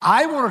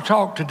I want to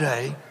talk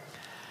today,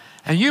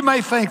 and you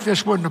may think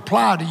this wouldn't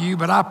apply to you,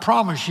 but I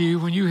promise you,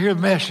 when you hear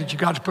the message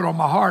God's put on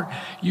my heart,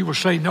 you will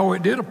say, no,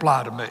 it did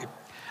apply to me.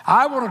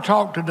 I want to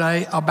talk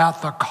today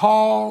about the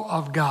call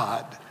of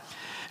God.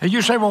 And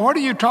you say, well, what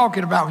are you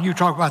talking about when you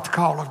talk about the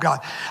call of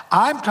God?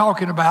 I'm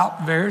talking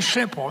about very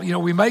simple.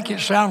 We make it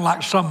sound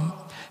like some,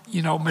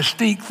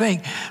 mystique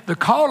thing. The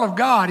call of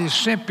God is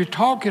simply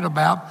talking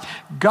about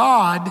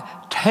God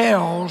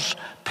tells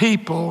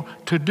people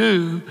to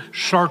do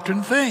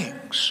certain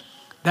things.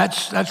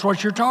 That's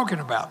what you're talking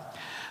about.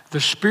 The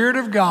Spirit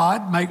of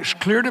God makes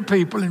clear to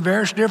people in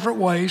various different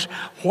ways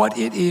what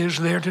it is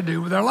they're to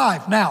do with their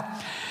life. Now,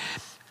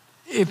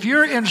 if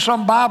you're in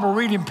some Bible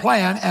reading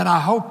plan, and I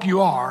hope you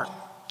are,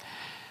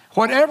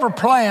 whatever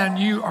plan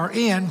you are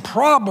in,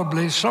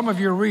 probably some of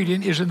your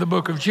reading is in the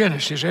book of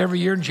Genesis. Every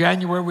year in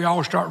January, we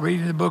all start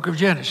reading the book of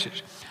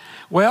Genesis.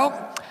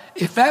 Well,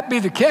 if that be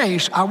the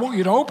case, I want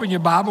you to open your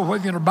Bible,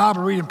 whether you're in a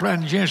Bible reading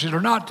plan in Genesis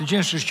or not, to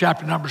Genesis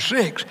chapter number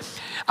 6.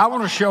 I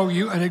want to show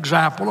you an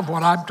example of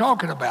what I'm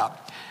talking about.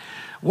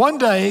 One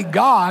day,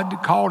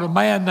 God called a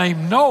man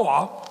named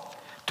Noah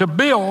to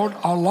build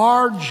a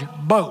large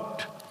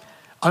boat,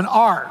 an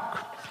ark.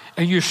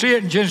 And you see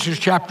it in Genesis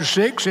chapter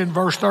 6 in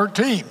verse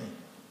 13.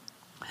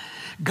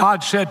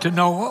 God said to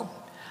Noah,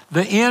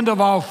 the end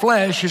of all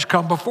flesh has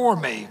come before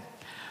me,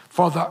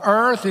 for the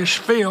earth is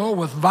filled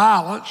with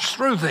violence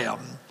through them.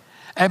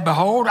 And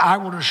behold, I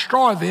will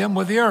destroy them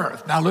with the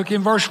earth. Now look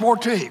in verse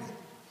 14.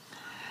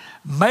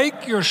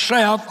 Make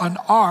yourself an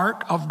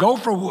ark of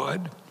gopher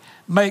wood,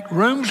 make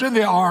rooms in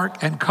the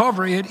ark, and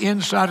cover it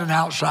inside and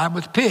outside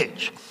with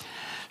pitch.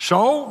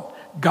 So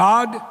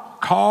God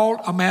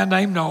called a man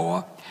named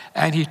Noah,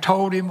 and he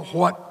told him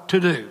what to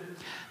do.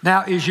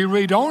 Now, as you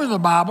read on in the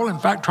Bible, in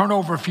fact, turn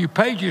over a few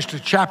pages to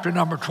chapter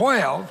number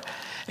 12.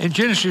 In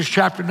Genesis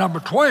chapter number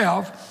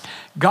 12,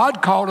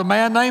 God called a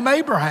man named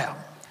Abraham.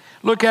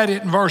 Look at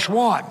it in verse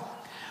 1.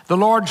 The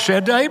Lord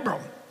said to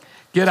Abram,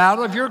 get out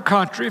of your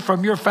country,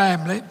 from your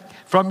family,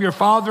 from your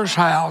father's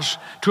house,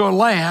 to a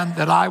land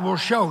that I will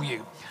show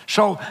you.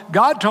 So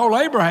God told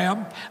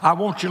Abraham, I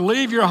want you to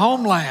leave your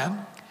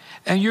homeland,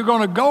 and you're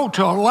going to go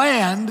to a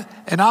land,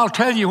 and I'll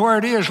tell you where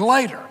it is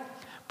later.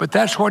 But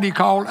that's what he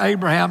called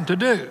Abraham to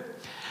do.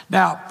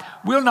 Now,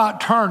 we'll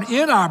not turn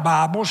in our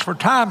Bibles for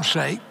time's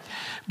sake,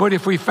 but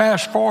if we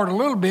fast forward a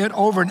little bit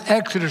over in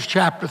Exodus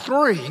chapter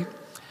 3,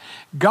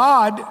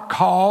 God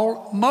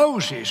called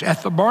Moses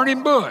at the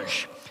burning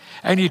bush,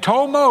 and he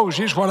told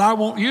Moses, what I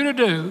want you to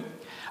do,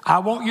 I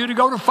want you to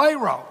go to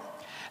Pharaoh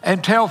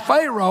and tell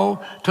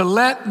Pharaoh to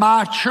let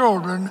my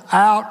children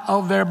out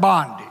of their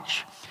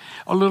bondage.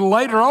 A little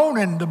later on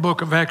in the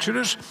book of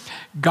Exodus,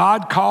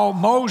 God called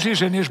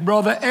Moses and his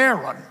brother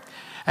Aaron,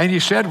 and he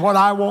said, what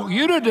I want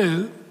you to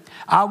do,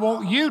 I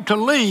want you to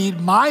lead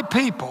my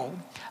people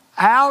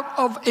out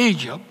of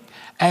Egypt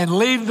and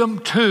lead them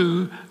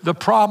to the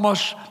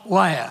promised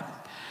land.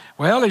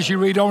 Well, as you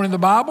read on in the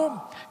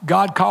Bible,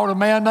 God called a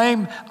man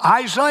named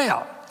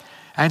Isaiah,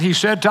 and he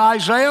said to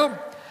Isaiah,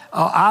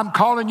 I'm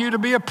calling you to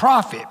be a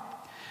prophet.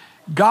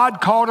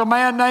 God called a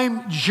man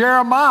named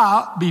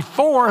Jeremiah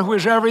before he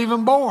was ever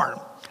even born.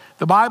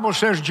 The Bible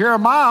says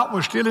Jeremiah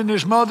was still in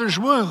his mother's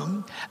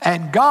womb,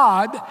 and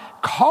God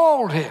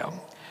called him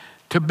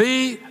to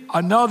be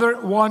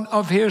another one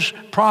of his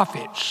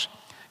prophets.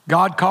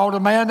 God called a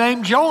man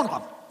named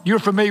Jonah. You're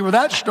familiar with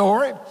that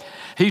story.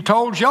 He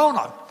told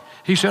Jonah,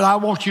 he said, I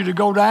want you to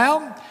go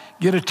down,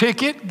 get a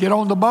ticket, get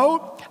on the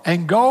boat,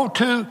 and go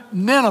to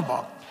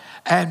Nineveh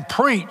and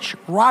preach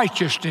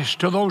righteousness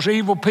to those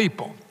evil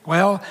people.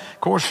 Well,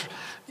 of course,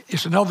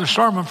 it's another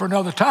sermon for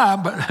another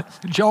time, but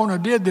Jonah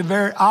did the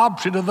very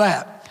opposite of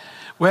that.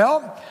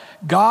 Well,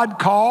 God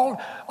called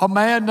a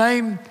man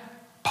named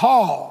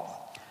Paul.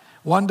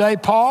 One day,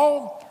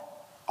 Paul,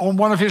 on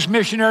one of his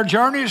missionary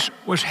journeys,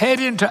 was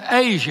heading to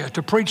Asia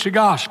to preach the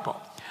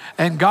gospel.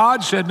 And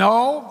God said,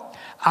 no,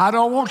 I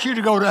don't want you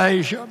to go to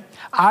Asia.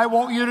 I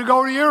want you to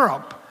go to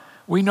Europe.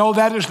 We know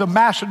that is the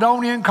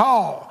Macedonian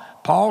call.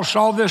 Paul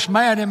saw this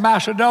man in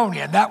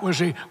Macedonia, and that was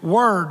the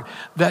word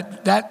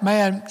that that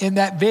man in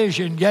that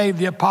vision gave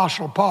the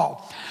Apostle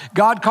Paul.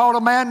 God called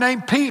a man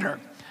named Peter.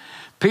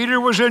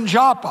 Peter was in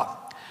Joppa,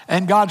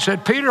 and God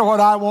said, Peter, what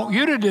I want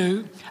you to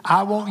do,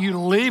 I want you to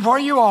leave where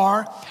you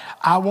are.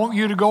 I want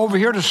you to go over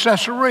here to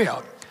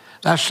Caesarea.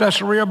 That's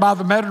Caesarea by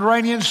the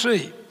Mediterranean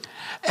Sea.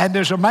 And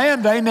there's a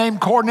man there named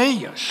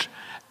Cornelius,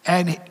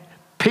 and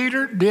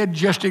Peter did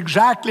just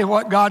exactly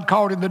what God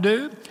called him to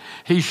do.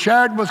 He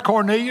shared with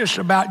Cornelius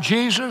about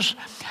Jesus,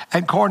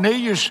 and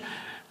Cornelius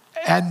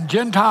and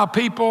Gentile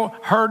people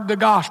heard the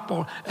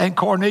gospel, and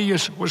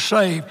Cornelius was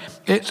saved.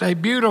 It's a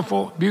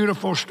beautiful,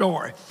 beautiful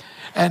story.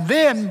 And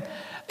then,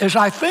 as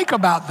I think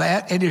about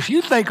that, and if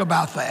you think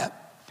about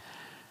that,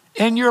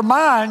 in your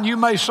mind, you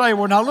may say,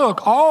 well, now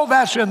look, all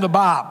that's in the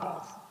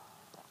Bible.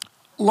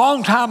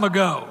 Long time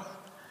ago.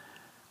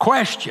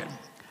 Question,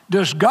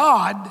 does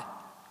God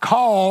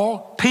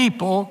call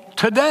people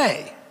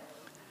today?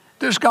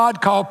 Does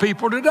God call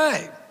people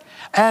today?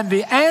 And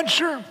the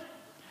answer,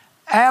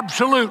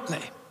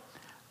 absolutely.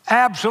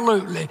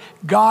 Absolutely.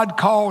 God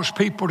calls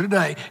people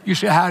today. You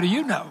say, how do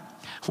you know?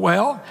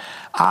 Well,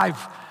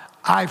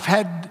 I've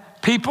had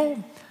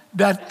people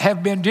that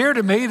have been dear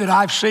to me that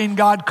I've seen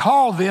God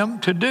call them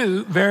to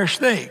do various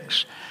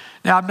things.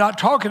 Now, I'm not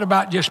talking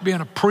about just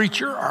being a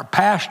preacher or a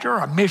pastor,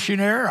 a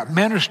missionary, a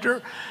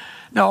minister.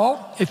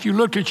 No, if you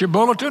looked at your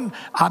bulletin,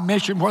 I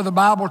mentioned where the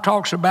Bible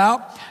talks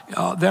about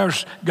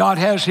God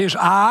has his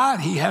eye,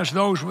 he has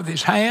those with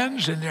his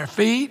hands and their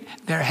feet,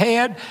 their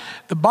head.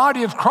 The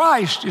body of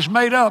Christ is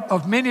made up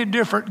of many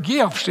different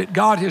gifts that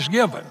God has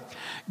given.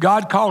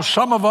 God calls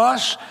some of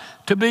us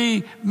to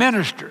be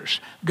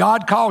ministers.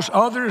 God calls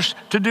others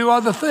to do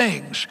other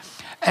things.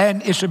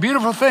 And it's a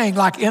beautiful thing,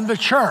 like in the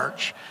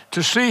church,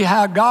 to see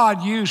how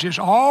God uses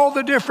all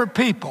the different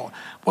people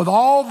with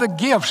all the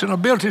gifts and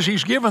abilities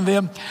he's given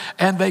them,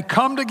 and they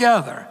come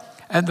together,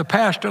 and the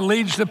pastor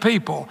leads the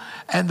people,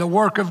 and the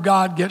work of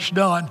God gets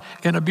done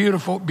in a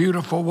beautiful,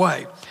 beautiful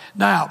way.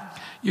 Now,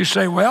 you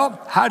say, well,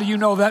 how do you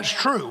know that's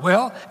true?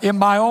 Well, in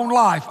my own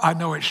life, I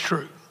know it's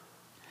true.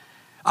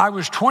 I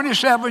was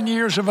 27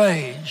 years of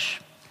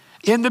age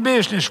in the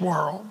business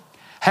world,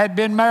 had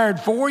been married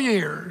 4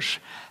 years,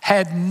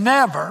 had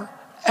never,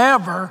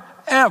 ever,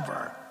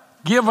 ever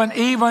given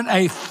even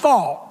a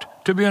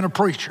thought to being a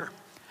preacher.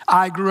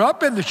 I grew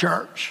up in the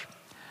church.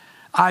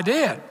 I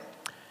did.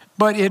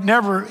 But it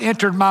never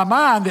entered my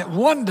mind that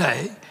one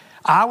day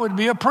I would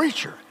be a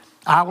preacher.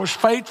 I was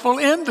faithful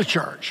in the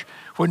church.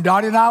 When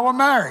Dottie and I were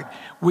married,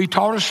 we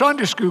taught a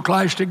Sunday school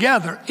class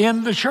together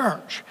in the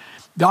church.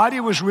 Dottie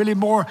was really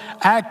more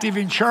active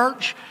in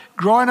church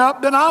growing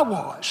up than I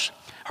was.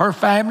 Her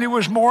family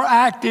was more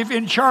active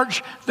in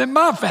church than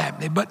my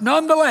family. But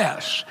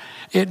nonetheless,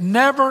 it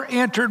never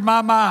entered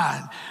my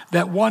mind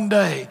that one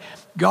day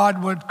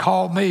God would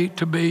call me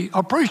to be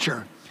a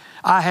preacher.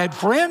 I had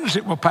friends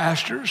that were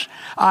pastors.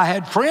 I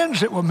had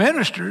friends that were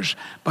ministers,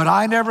 but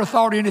I never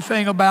thought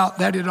anything about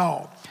that at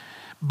all.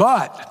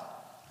 But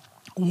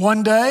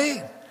one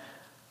day,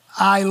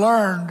 I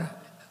learned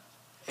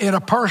in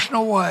a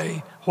personal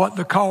way what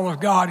the call of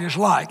God is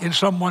like. And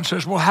someone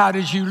says, well, how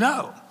did you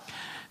know?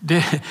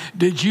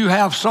 Did you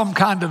have some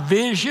kind of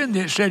vision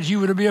that said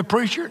you were to be a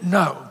preacher?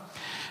 No.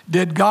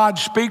 Did God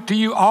speak to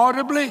you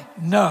audibly?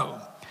 No.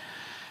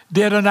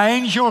 Did an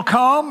angel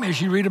come, as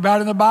you read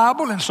about in the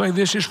Bible, and say,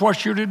 this is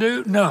what you're to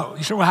do? No.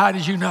 You say, well, how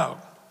did you know?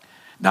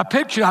 Now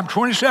picture, I'm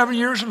 27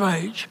 years of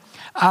age.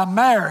 I'm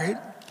married.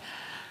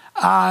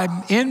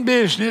 I'm in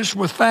business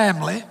with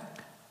family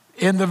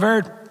in the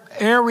very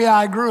area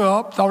I grew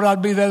up. Thought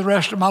I'd be there the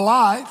rest of my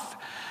life.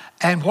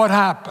 And what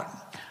happened?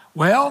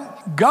 Well,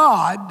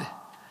 God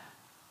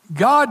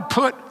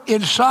put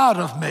inside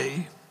of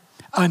me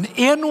an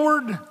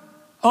inward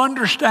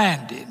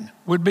understanding,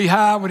 would be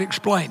how I would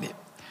explain it.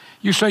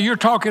 You say, you're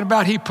talking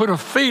about he put a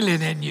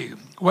feeling in you.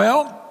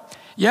 Well,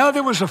 yeah,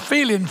 there was a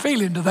feeling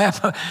to that.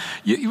 But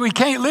we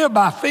can't live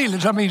by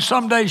feelings. I mean,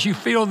 some days you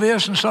feel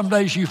this and some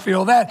days you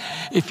feel that.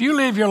 If you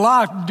live your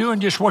life doing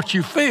just what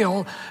you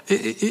feel,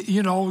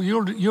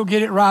 you'll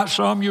get it right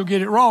some, you'll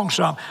get it wrong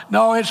some.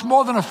 No, it's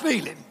more than a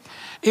feeling.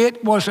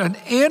 It was an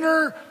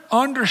inner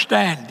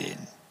understanding,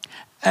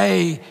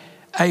 a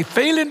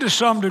feeling to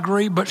some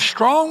degree, but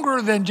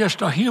stronger than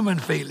just a human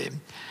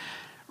feeling.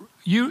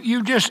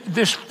 You just,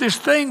 this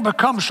thing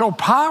becomes so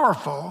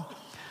powerful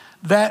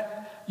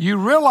that you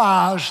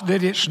realize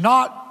that it's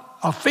not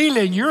a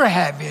feeling you're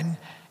having,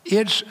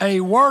 it's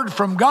a word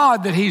from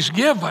God that he's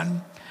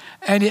given,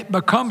 and it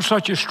becomes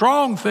such a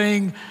strong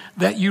thing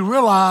that you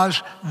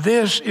realize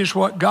this is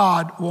what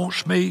God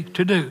wants me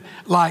to do.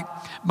 Like,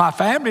 my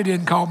family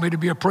didn't call me to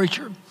be a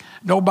preacher.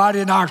 Nobody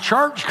in our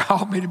church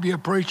called me to be a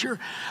preacher.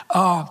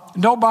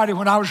 Nobody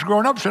when I was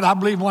growing up said, I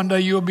believe one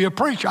day you'll be a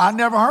preacher. I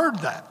never heard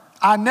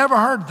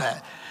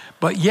that.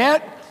 But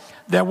yet,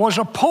 there was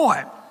a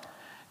point.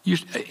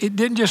 It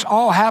didn't just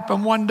all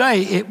happen one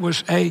day. It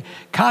was a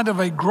kind of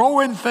a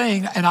growing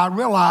thing, and I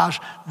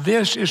realized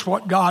this is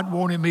what God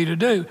wanted me to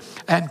do.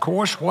 And of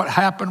course, what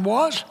happened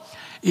was,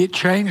 it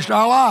changed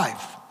our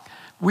life.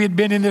 We had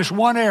been in this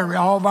one area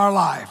all of our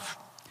life.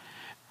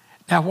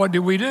 Now, what did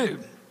we do?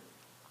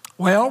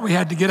 Well, we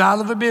had to get out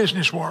of the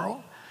business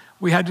world.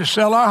 We had to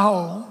sell our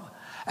home,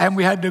 and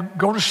we had to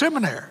go to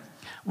seminary.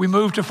 We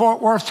moved to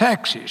Fort Worth,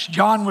 Texas.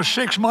 John was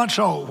 6 months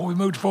old when we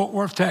moved to Fort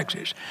Worth,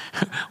 Texas.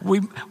 We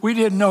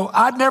didn't know.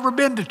 I'd never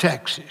been to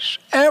Texas.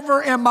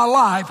 Ever in my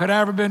life had I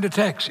ever been to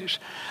Texas.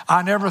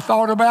 I never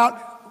thought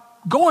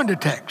about going to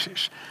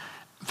Texas.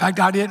 In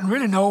fact, I didn't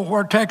really know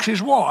where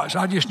Texas was.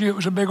 I just knew it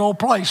was a big old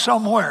place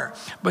somewhere.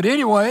 But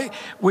anyway,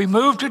 we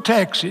moved to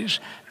Texas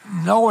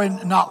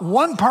knowing not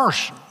one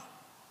person.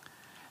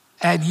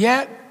 And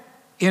yet,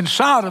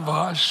 inside of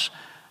us,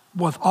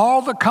 with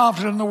all the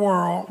confidence in the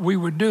world, we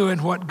were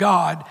doing what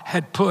God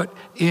had put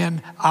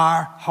in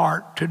our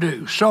heart to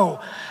do. So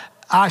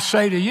I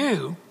say to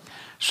you,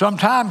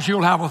 sometimes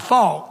you'll have a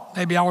thought,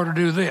 maybe I ought to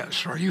do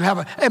this, or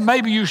and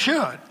maybe you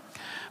should.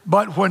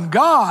 But when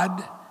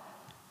God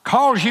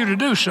calls you to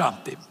do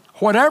something,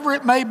 whatever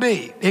it may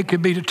be, it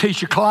could be to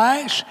teach a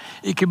class,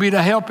 it could be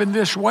to help in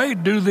this way,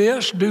 do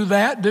this, do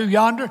that, do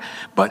yonder,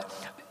 but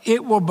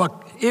it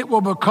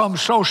will become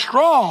so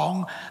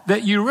strong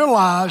that you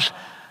realize,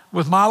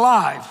 with my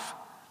life,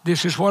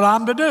 this is what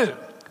I'm to do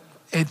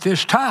at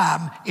this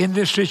time in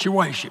this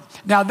situation.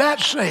 Now, that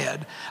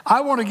said,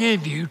 I want to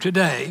give you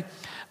today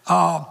 2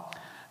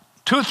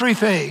 or 3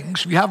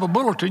 things. If you have a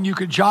bulletin, you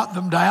could jot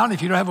them down.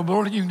 If you don't have a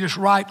bulletin, you can just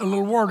write a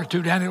little word or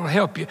two down. It will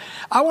help you.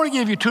 I want to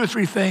give you 2 or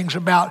 3 things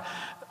about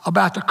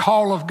the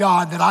call of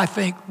God that I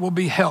think will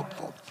be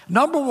helpful.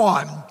 Number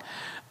 1,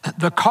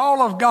 the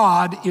call of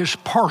God is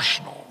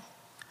personal.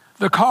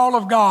 The call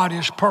of God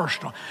is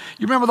personal.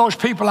 You remember those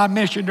people I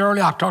mentioned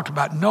earlier? I talked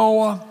about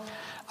Noah.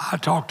 I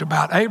talked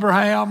about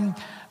Abraham.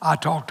 I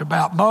talked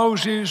about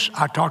Moses.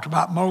 I talked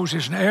about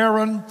Moses and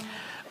Aaron.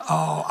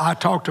 I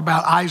talked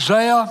about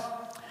Isaiah.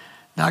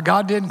 Now,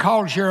 God didn't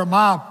call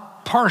Jeremiah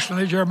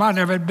personally. Jeremiah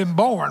never had been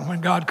born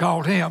when God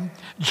called him.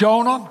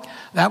 Jonah,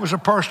 that was a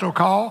personal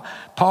call.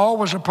 Paul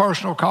was a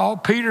personal call.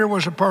 Peter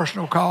was a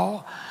personal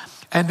call.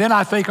 And then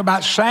I think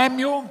about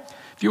Samuel.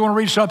 If you want to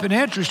read something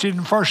interesting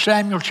in 1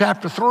 Samuel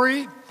chapter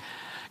 3,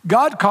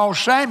 God called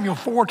Samuel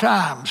 4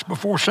 times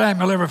before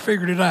Samuel ever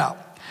figured it out.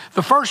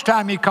 The first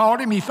time he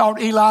called him, he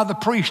thought Eli the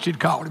priest had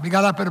called him. He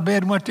got up out of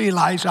bed and went to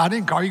Eli. He said, I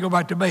didn't call you, go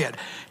back to bed.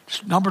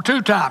 Number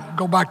 2 time,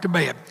 go back to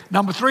bed.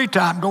 Number 3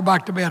 time, go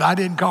back to bed. I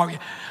didn't call you.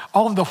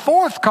 On the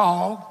 4th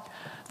call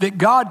that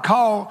God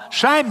called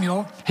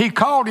Samuel, he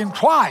called him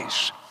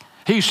twice.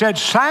 He said,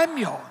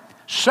 Samuel,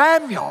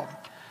 Samuel.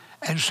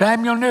 And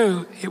Samuel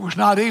knew it was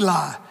not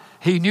Eli.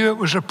 He knew it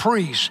was a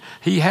priest.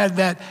 He had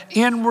that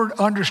inward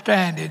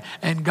understanding,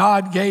 and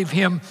God gave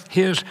him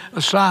his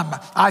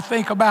assignment. I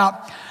think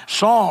about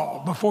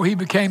Saul before he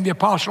became the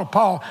Apostle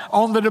Paul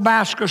on the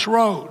Damascus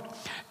Road.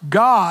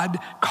 God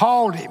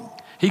called him.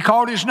 He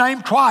called his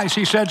name twice.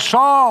 He said,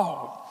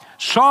 Saul,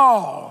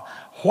 Saul,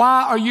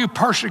 why are you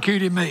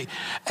persecuting me?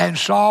 And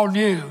Saul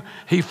knew.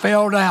 He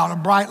fell down. A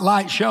bright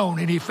light shone,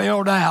 and he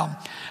fell down.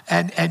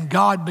 And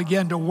God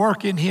began to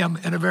work in him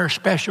in a very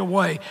special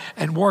way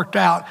and worked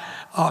out,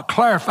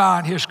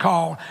 clarifying his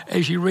call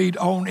as you read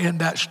on in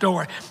that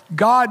story.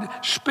 God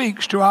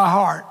speaks to our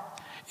heart.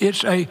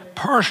 It's a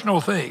personal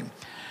thing.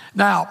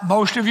 Now,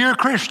 most of you are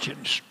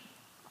Christians.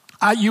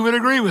 You would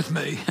agree with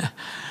me.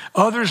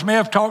 Others may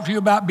have talked to you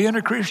about being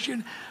a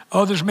Christian.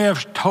 Others may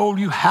have told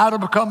you how to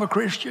become a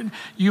Christian.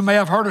 You may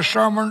have heard a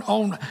sermon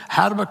on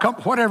how to become,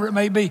 whatever it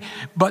may be.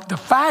 But the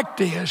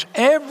fact is,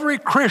 every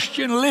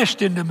Christian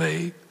listening to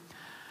me,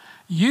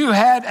 you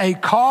had a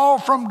call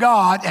from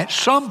God at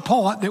some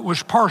point that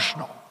was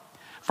personal.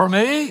 For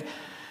me,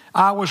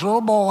 I was a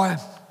little boy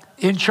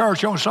in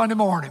church on Sunday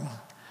morning,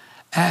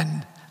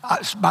 and I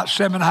was about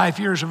 7.5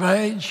 years of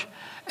age,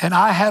 and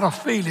I had a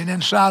feeling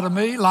inside of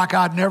me like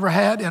I'd never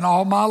had in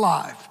all my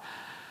life.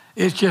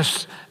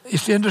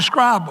 It's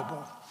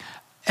indescribable.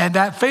 And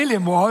that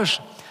feeling was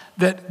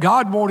that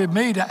God wanted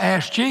me to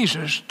ask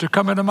Jesus to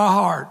come into my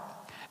heart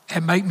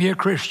and make me a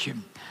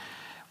Christian.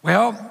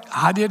 Well,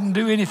 I didn't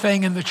do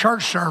anything in the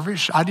church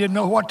service. I didn't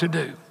know what to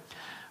do.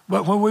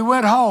 But when we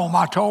went home,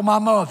 I told my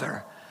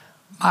mother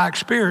my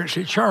experience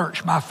at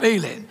church, my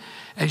feeling.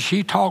 And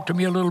she talked to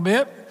me a little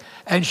bit.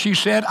 And she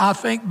said, I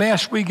think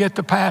best we get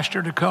the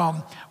pastor to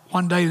come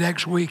one day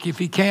next week, if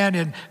he can,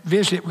 and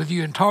visit with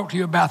you and talk to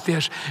you about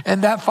this.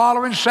 And that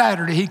following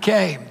Saturday, he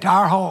came to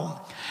our home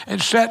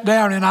and sat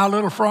down in our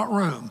little front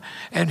room.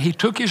 And he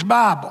took his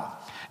Bible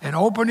and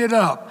opened it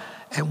up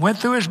and went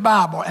through his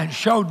Bible and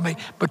showed me.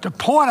 But the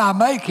point I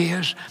make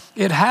is,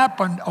 it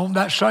happened on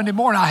that Sunday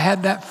morning. I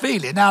had that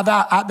feeling. Now,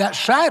 that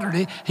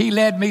Saturday, he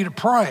led me to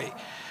pray.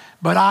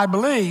 But I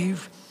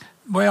believe,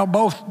 well,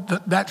 both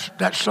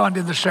that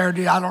Sunday and the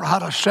Saturday, I don't know how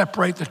to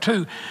separate the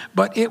two.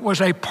 But it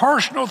was a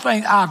personal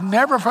thing. I've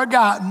never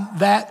forgotten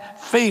that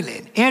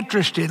feeling.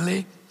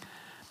 Interestingly,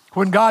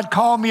 when God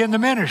called me in the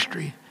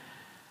ministry,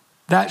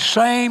 that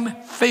same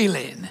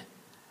feeling,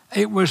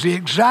 it was the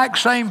exact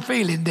same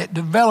feeling that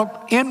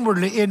developed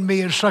inwardly in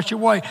me in such a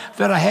way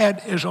that I had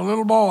as a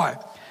little boy.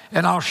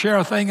 And I'll share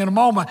a thing in a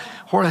moment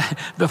where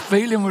the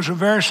feeling was the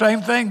very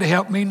same thing to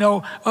help me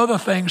know other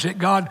things that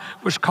God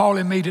was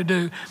calling me to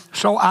do.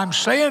 So I'm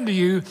saying to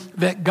you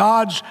that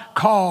God's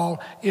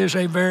call is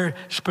a very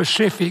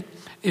specific,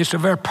 it's a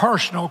very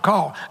personal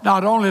call.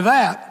 Not only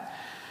that,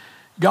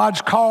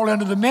 God's call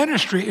into the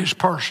ministry is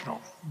personal.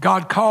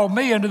 God called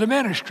me into the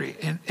ministry,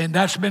 and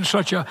that's been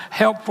such a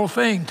helpful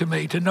thing to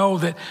me to know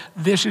that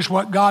this is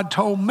what God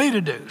told me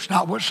to do. It's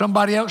not what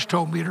somebody else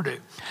told me to do.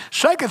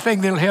 Second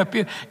thing that'll help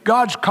you,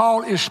 God's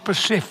call is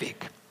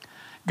specific.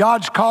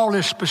 God's call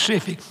is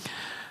specific.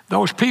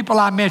 Those people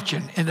I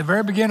mentioned in the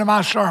very beginning of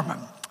my sermon,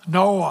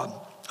 Noah,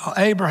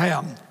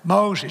 Abraham,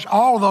 Moses,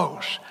 all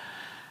those,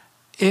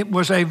 it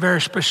was a very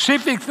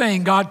specific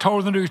thing God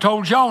told them to do. He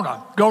told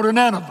Jonah, go to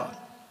Nineveh.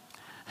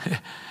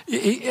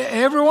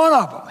 Every one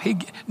of them.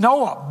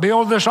 Noah,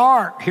 build this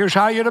ark. Here's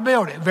how you're to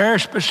build it. Very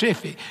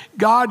specific.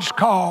 God's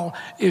call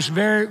is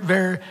very,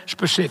 very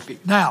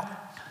specific. Now,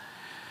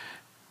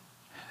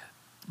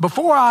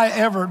 before I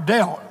ever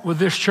dealt with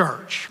this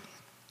church,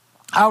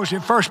 I was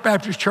at First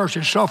Baptist Church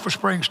in Sulphur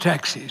Springs,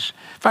 Texas.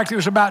 In fact, it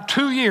was about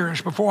 2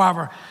 years before I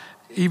ever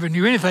even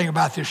knew anything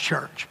about this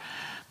church.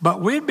 But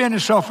we'd been in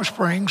Sulphur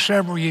Springs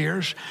several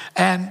years,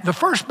 and the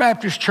First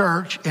Baptist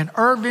Church in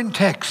Irving,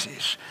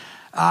 Texas.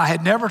 I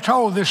had never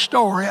told this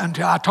story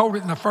until I told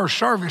it in the first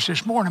service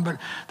this morning, but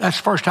that's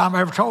the first time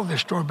I ever told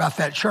this story about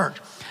that church.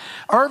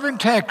 Irving,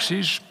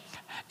 Texas,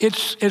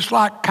 it's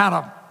like kind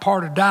of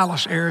part of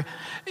Dallas area.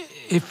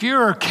 If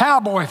you're a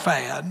Cowboy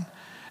fan,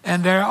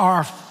 and there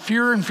are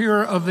fewer and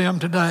fewer of them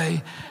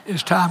today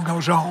as time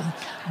goes on.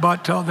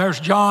 But there's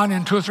John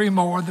and 2 or 3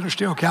 more that are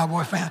still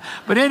Cowboy fans.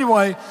 But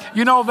anyway,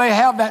 you know, they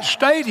have that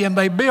stadium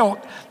they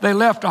built. They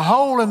left a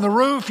hole in the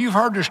roof. You've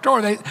heard the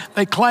story.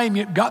 They claim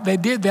they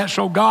did that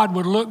so God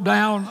would look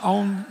down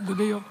on the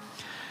deal.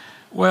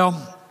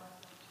 Well,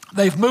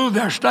 they've moved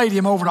their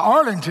stadium over to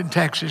Arlington,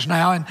 Texas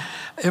now, and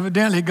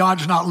evidently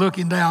God's not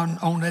looking down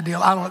on that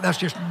deal. I don't. That's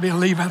just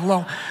leave that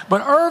alone.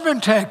 But Irving,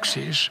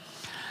 Texas,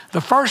 the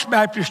First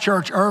Baptist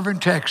Church, Irving,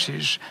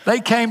 Texas, they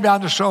came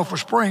down to Sulphur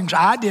Springs.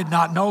 I did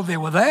not know they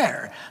were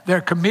there. Their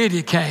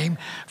committee came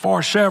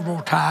for several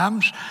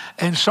times.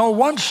 And so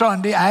one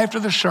Sunday after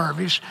the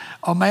service,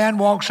 a man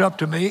walks up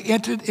to me,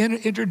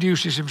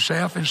 introduces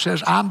himself and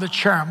says, I'm the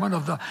chairman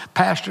of the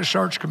pastor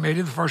search committee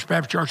of the First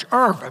Baptist Church,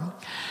 Irving.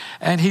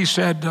 And he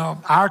said,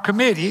 our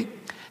committee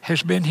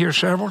has been here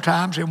several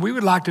times, and we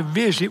would like to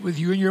visit with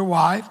you and your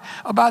wife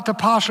about the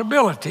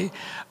possibility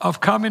of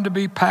coming to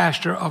be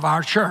pastor of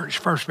our church,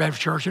 First Baptist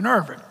Church in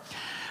Irving.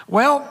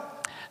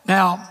 Well,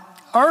 now,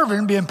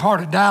 Irving being part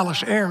of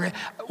Dallas area,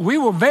 we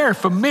were very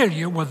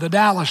familiar with the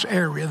Dallas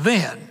area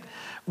then.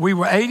 We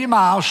were 80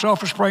 miles,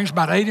 Sulphur Springs,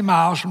 about 80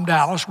 miles from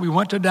Dallas. We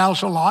went to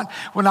Dallas a lot.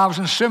 When I was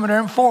in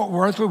seminary in Fort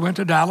Worth, we went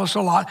to Dallas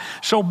a lot.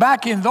 So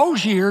back in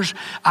those years,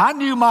 I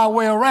knew my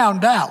way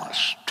around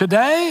Dallas.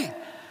 Today,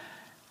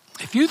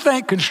 if you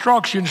think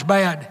construction's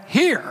bad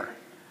here,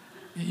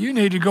 you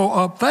need to go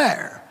up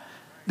there.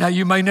 Now,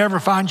 you may never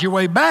find your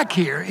way back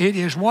here. It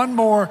is one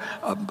more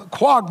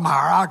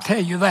quagmire, I'll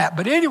tell you that.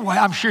 But anyway,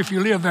 I'm sure if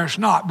you live there, it's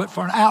not. But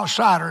for an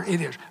outsider,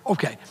 it is.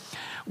 Okay.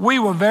 We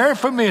were very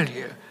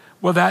familiar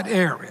with that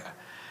area.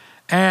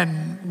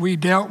 And we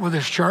dealt with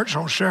this church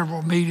on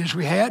several meetings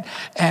we had.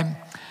 And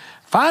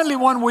finally,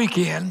 one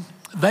weekend,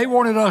 they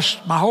wanted us,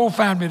 my whole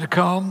family, to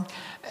come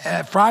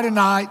Friday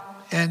night.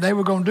 And they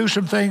were going to do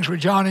some things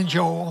with John and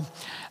Joel.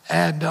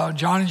 And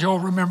John and Joel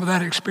remember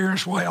that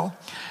experience well.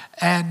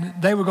 And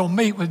they were going to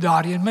meet with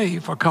Dottie and me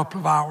for a couple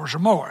of hours or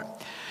more.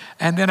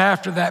 And then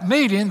after that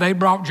meeting, they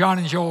brought John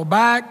and Joel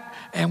back.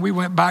 And we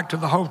went back to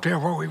the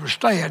hotel where we were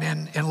staying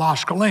in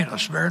Las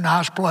Colinas. Very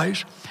nice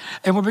place.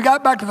 And when we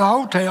got back to the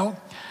hotel,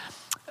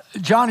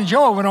 John and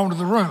Joel went on to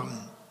the room.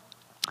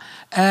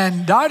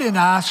 And Dottie and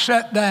I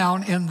sat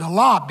down in the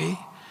lobby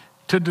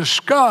to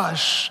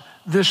discuss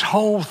this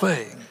whole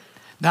thing.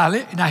 Now,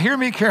 hear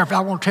me carefully. I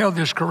want to tell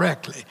this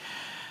correctly.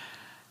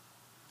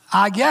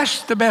 I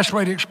guess the best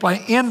way to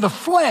explain, in the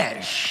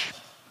flesh,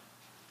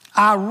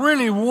 I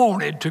really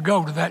wanted to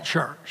go to that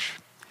church.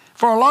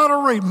 For a lot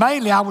of reasons.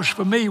 Mainly, I was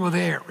familiar with the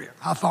area.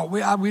 I thought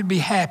we'd be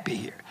happy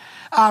here.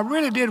 I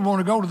really did want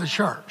to go to the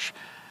church.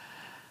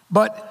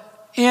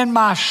 But in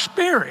my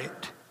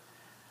spirit,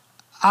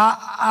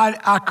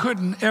 I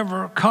couldn't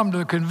ever come to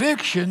the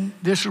conviction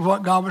this is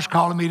what God was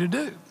calling me to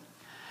do.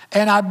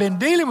 And I've been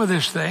dealing with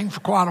this thing for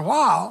quite a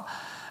while,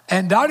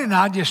 and Dottie and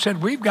I just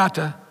said we've got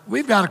to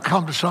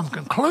come to some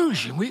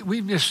conclusion.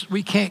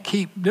 We can't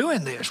keep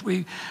doing this.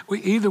 We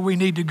either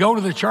need to go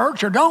to the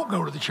church or don't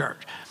go to the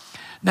church.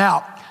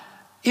 Now,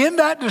 in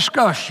that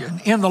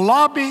discussion in the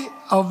lobby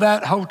of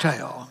that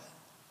hotel,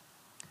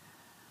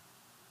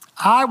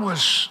 I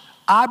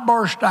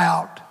burst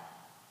out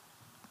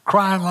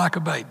crying like a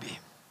baby.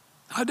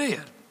 I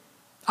did.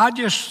 I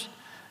just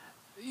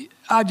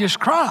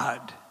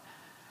cried.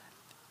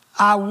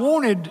 I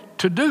wanted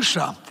to do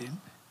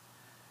something,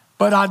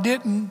 but I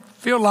didn't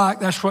feel like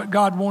that's what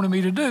God wanted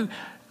me to do.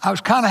 I was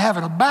kind of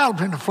having a battle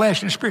between the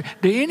flesh and the spirit.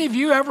 Do any of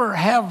you ever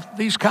have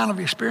these kind of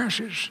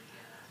experiences?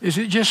 Is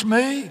it just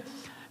me?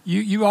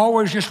 You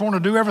always just want to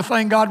do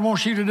everything God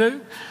wants you to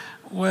do?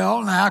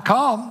 Well, now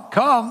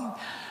come.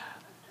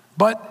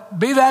 But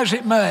be that as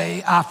it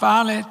may, I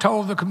finally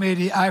told the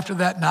committee after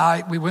that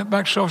night, we went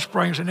back to Sulphur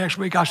Springs the next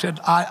week. I said,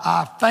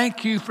 I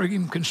thank you for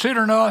even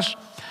considering us,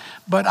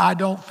 but I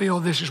don't feel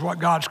this is what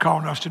God's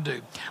calling us to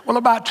do. Well,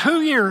 about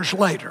 2 years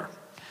later,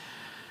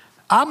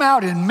 I'm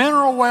out in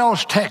Mineral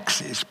Wells,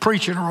 Texas,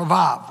 preaching a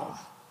revival.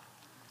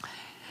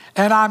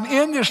 And I'm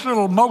in this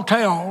little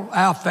motel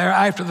out there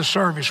after the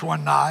service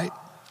one night.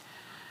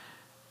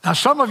 Now,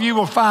 some of you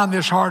will find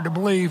this hard to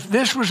believe.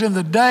 This was in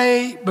the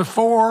day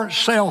before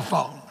cell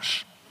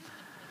phones.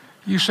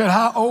 You said,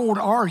 how old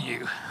are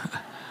you?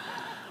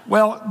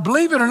 Well,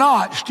 believe it or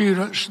not,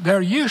 students,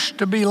 there used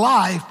to be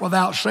life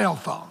without cell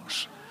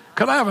phones.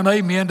 Could I have an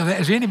amen to that?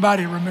 Does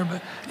anybody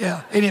remember?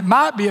 Yeah. And it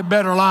might be a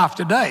better life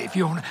today if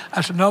you want.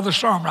 That's another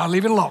sermon. I'll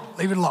leave it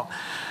alone.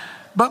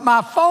 But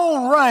my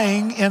phone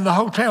rang in the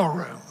hotel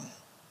room.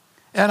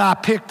 And I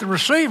picked the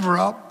receiver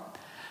up.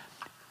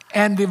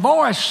 And the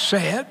voice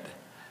said,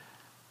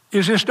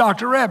 is this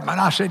Dr.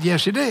 Redmond? I said,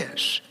 yes, it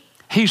is.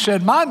 He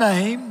said, my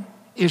name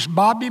is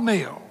Bobby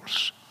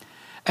Mills.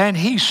 And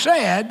he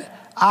said,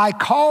 I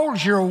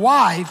called your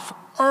wife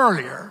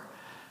earlier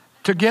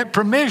to get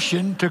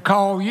permission to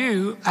call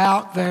you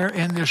out there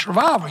in this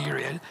revival you're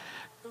in.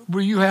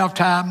 Will you have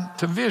time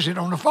to visit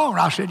on the phone?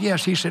 I said,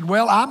 yes. He said,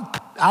 well,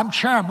 I'm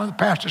chairman of the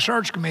pastor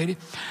search committee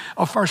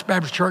of First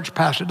Baptist Church,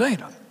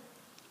 Pasadena.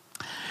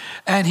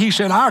 And he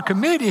said, our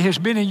committee has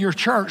been in your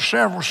church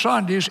several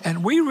Sundays,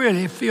 and we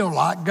really feel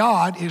like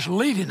God is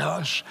leading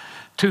us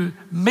to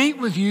meet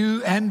with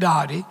you and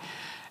Dottie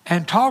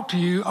and talk to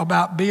you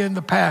about being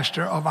the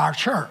pastor of our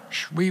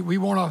church. We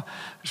want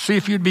to see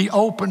if you'd be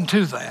open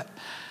to that.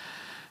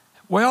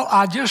 Well,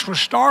 I just was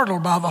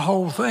startled by the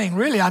whole thing.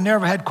 Really, I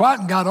never had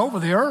quite got over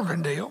the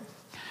Irvin deal.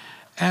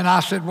 And I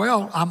said,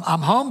 well,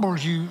 I'm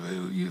humbled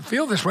you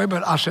feel this way,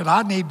 but I said,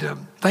 I need to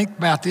think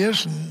about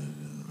this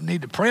and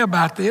need to pray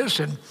about this.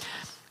 And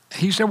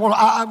he said, well,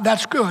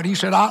 that's good. He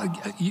said,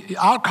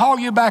 I'll call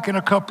you back in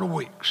a couple of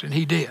weeks. And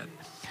he did.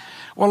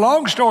 Well,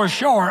 long story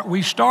short,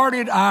 we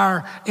started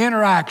our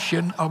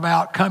interaction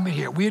about coming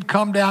here. We had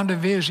come down to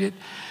visit,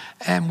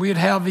 and we'd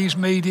have these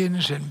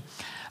meetings. And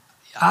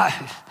I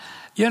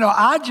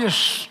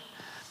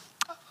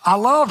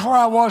loved where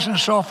I was in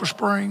Sulphur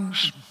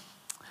Springs.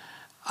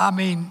 I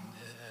mean,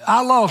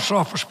 I love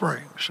Sulphur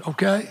Springs,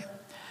 okay?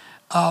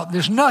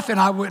 There's nothing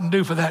I wouldn't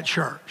do for that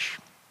church.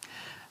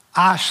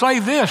 I say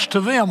this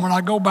to them when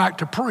I go back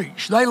to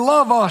preach. They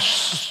love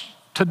us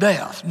to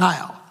death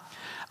now.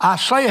 I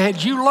say,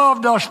 had you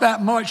loved us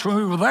that much when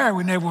we were there,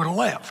 we never would have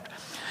left.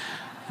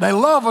 They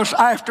love us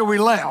after we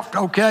left,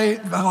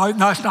 okay? No,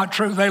 that's not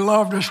true. They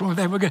loved us when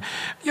they were good.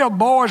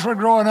 Boys were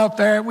growing up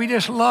there. We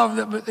just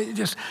loved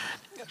it.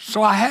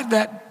 So I had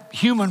that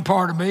human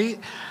part of me.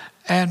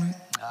 And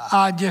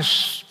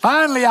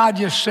finally I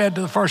just said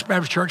to the First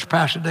Baptist Church,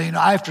 Pasadena,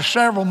 after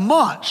several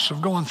months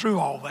of going through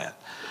all that,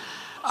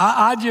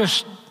 I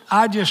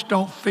just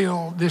don't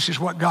feel this is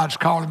what God's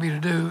calling me to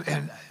do.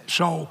 And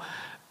so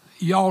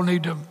y'all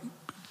need to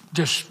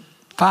just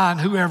find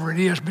whoever it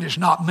is, but it's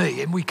not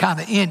me. And we kind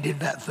of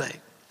ended that thing.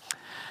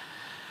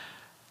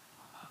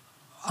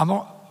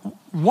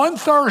 One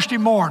Thursday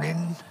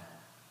morning,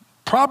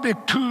 probably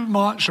 2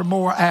 months or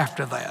more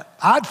after that,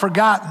 I'd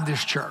forgotten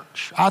this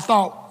church. I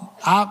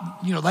thought,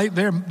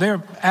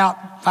 they're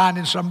out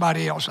finding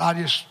somebody else.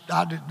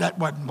 That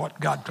wasn't what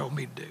God told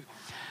me to do.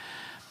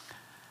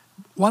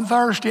 One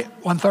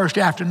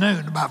Thursday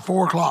afternoon, about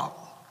 4 o'clock,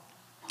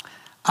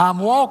 I'm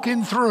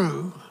walking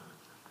through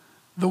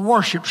the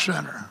worship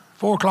center,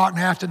 4 o'clock in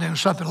the afternoon,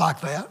 something like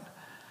that.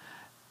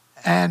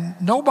 And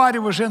nobody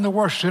was in the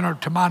worship center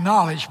to my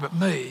knowledge but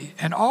me.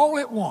 And all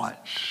at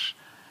once,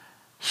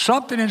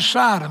 something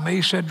inside of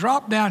me said,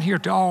 drop down here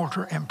at the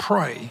altar and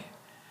pray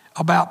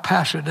about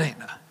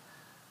Pasadena.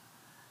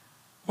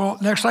 Well,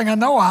 next thing I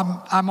know,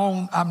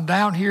 I'm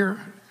down here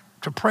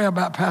to pray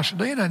about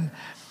Pasadena, and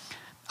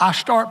I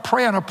start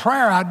praying a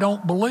prayer I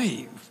don't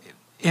believe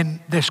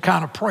in this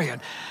kind of praying.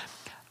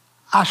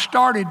 I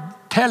started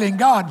telling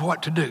God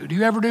what to do. Do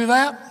you ever do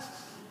that?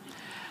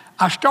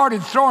 I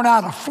started throwing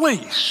out a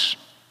fleece,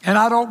 and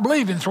I don't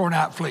believe in throwing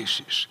out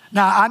fleeces.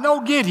 Now, I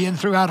know Gideon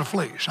threw out a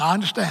fleece. I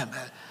understand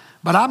that.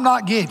 But I'm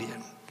not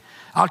Gideon.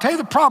 I'll tell you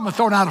the problem with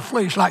throwing out a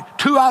fleece. Like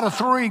 2 out of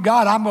 3,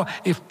 God,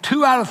 if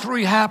 2 out of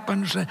 3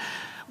 happens,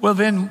 well,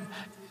 then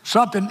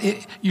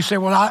you say,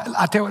 well,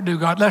 I tell you what to do,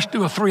 God, let's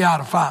do a 3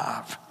 out of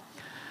 5.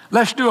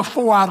 Let's do a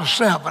 4 out of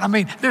 7. I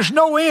mean, there's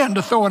no end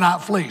to throwing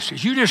out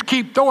fleeces. You just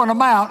keep throwing them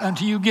out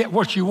until you get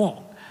what you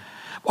want.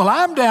 Well,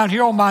 I'm down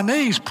here on my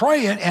knees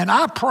praying, and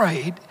I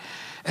prayed,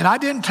 and I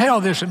didn't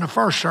tell this in the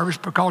first service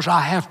because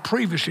I have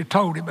previously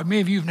told it, but many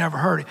of you have never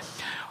heard it.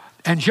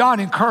 And John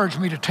encouraged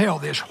me to tell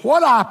this.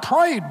 What I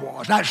prayed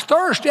was, that's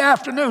Thursday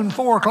afternoon,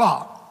 4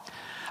 o'clock.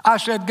 I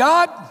said,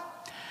 God,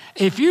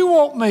 if you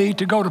want me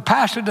to go to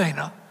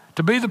Pasadena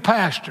to be the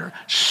pastor,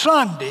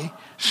 Sunday,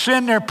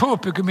 send their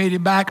pulpit committee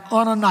back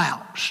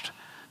unannounced.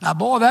 Now,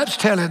 boy,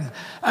 that's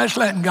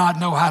letting God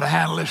know how to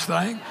handle this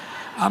thing.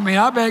 I mean,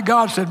 I bet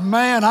God said,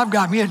 man, I've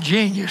got me a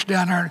genius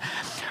down there.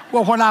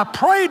 Well, when I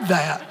prayed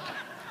that,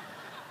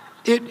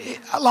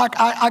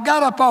 I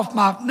got up off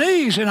my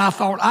knees and I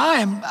thought,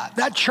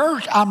 that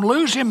church, I'm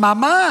losing my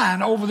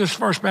mind over this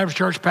First Baptist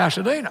Church,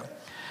 Pasadena.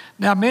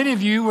 Now, many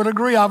of you would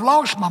agree I've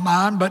lost my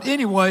mind, but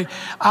anyway,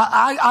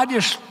 I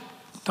just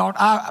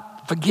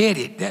thought, forget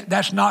it.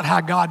 That's not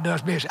how God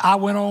does business. I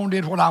went on and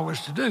did what I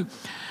was to do.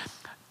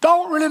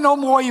 Don't really know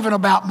more even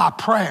about my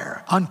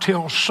prayer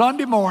until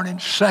Sunday morning,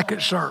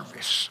 second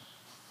service.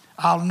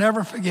 I'll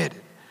never forget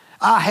it.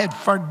 I had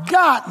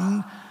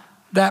forgotten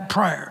that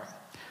prayer.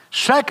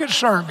 Second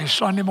service,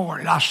 Sunday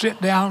morning, I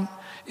sit down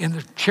in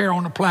the chair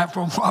on the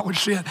platform where I would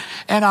sit,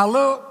 and I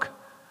look,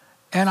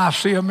 and I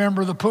see a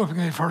member of the pulpit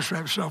committee, First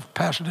Baptist of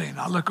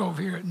Pasadena. I look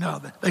over here at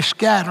another. They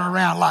scatter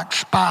around like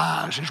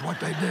spies is what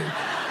they do.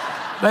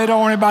 They don't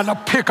want anybody to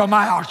pick them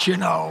out,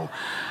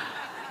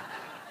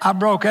 I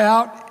broke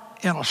out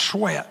in a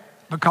sweat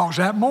because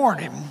that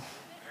morning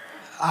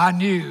I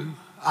knew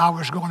I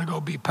was going to go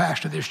be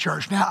pastor of this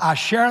church. Now, I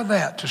share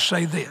that to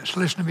say this.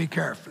 Listen to me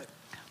carefully.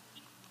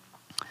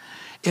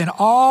 In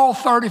all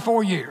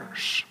 34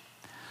 years,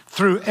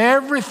 through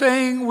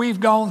everything we've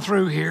gone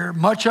through here,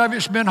 much of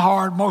it's been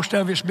hard, most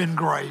of it's been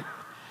great.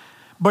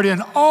 But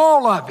in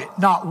all of it,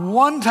 not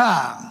one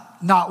time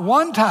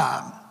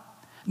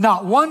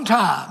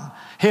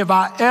have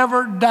I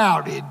ever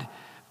doubted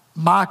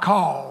my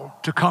call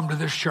to come to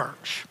this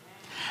church.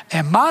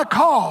 And my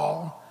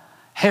call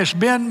has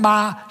been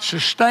my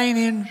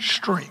sustaining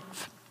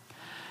strength.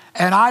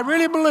 And I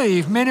really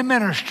believe many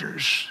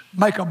ministers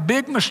make a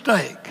big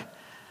mistake,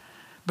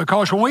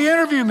 because when we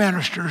interview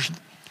ministers,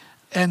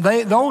 and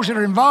those that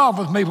are involved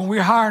with me when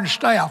we're hiring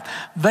staff,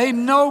 they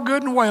know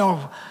good and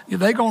well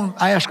they're going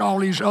to ask all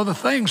these other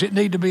things that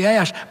need to be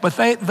asked. But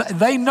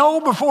they know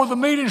before the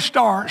meeting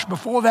starts,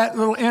 before that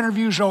little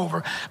interview's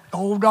over,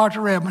 old Dr.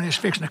 Redmond is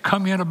fixing to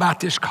come in about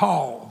this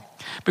call.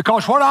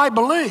 Because what I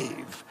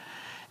believe,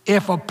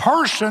 if a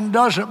person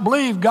doesn't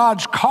believe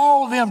God's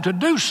called them to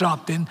do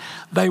something,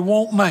 they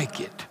won't make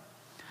it.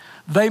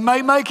 They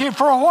may make it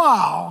for a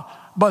while,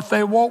 but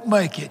they won't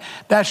make it.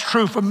 That's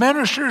true for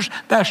ministers.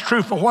 That's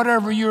true for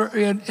whatever you're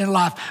in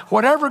life.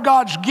 Whatever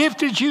God's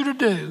gifted you to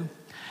do,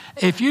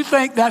 if you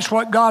think that's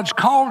what God's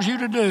called you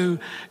to do,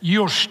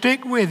 you'll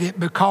stick with it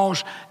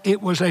because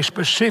it was a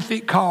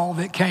specific call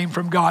that came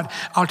from God.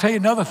 I'll tell you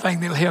another thing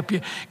that'll help you.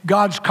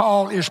 God's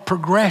call is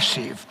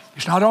progressive.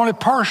 It's not only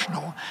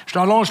personal. It's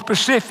not only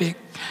specific.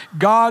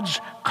 God's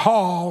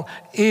call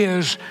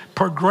is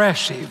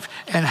progressive,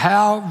 and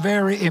how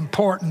very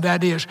important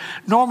that is.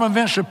 Norman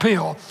Vincent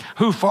Peale,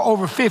 who for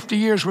over 50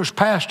 years was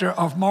pastor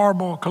of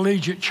Marble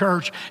Collegiate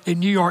Church in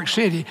New York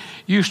City,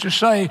 used to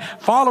say,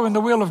 following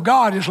the will of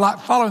God is like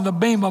following the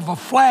beam of a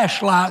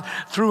flashlight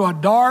through a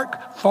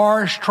dark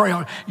forest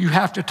trail. You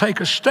have to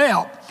take a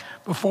step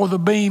before the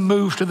beam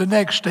moves to the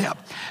next step,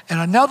 and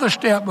another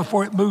step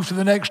before it moves to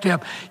the next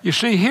step. You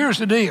see, here's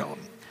the deal.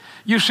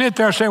 You sit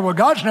there and say, well,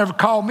 God's never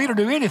called me to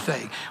do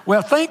anything.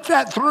 Well, think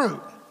that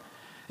through.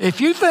 If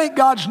you think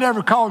God's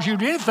never called you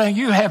to anything,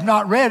 you have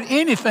not read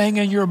anything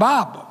in your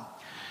Bible.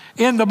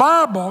 In the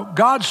Bible,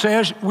 God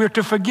says we're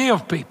to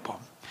forgive people.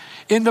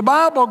 In the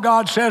Bible,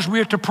 God says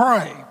we're to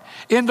pray.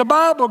 In the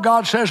Bible,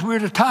 God says we're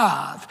to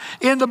tithe.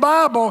 In the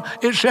Bible,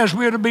 it says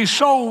we're to be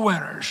soul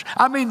winners.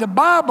 I mean, the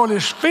Bible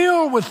is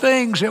filled with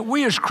things that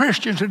we as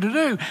Christians are to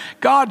do.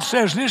 God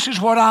says, this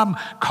is what I'm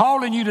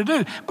calling you to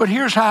do. But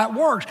here's how it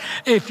works.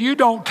 If you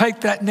don't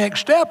take that next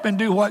step and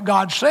do what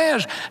God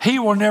says, He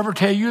will never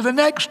tell you the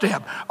next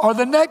step or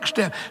the next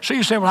step. So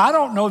you say, well, I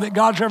don't know that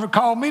God's ever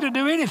called me to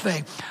do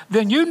anything.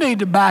 Then you need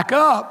to back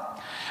up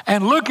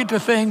and look at the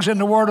things in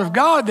the Word of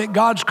God that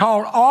God's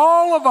called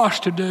all of us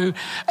to do.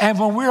 And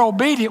when we're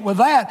obedient with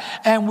that,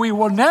 and we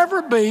will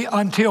never be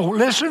until,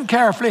 listen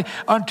carefully,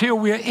 until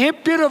we're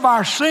emptied of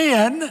our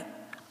sin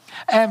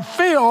and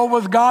filled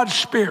with God's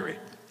Spirit.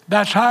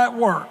 That's how it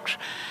works.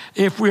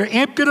 If we're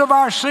emptied of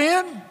our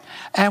sin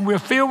and we're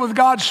filled with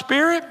God's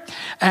Spirit,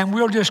 and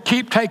we'll just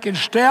keep taking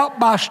step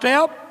by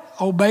step,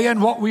 obeying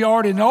what we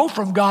already know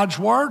from God's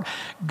Word,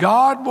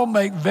 God will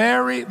make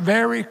very,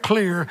 very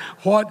clear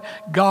what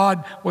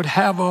God would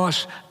have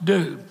us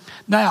do.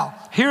 Now,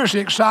 here's the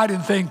exciting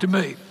thing to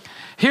me.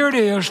 Here it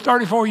is,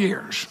 34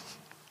 years.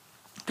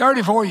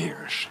 34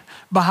 years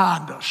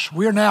behind us.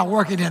 We're now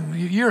working in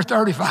year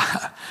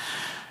 35.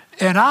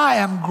 And I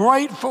am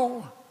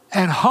grateful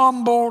and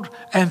humbled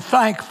and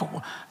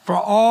thankful for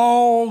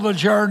all the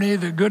journey,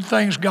 the good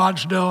things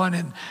God's done,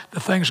 and the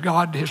things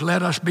God has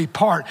let us be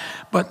part.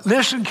 But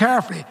listen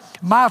carefully.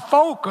 My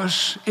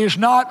focus is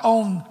not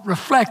on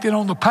reflecting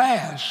on the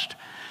past.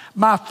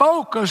 My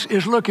focus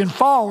is looking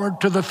forward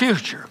to the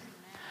future.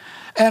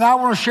 And I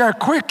want to share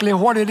quickly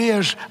what it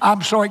is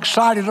I'm so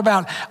excited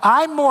about.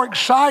 I'm more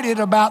excited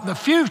about the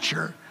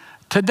future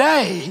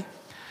today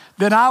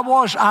than I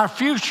was our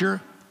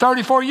future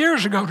 34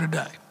 years ago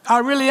today. I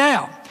really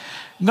am.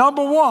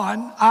 Number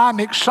one, I'm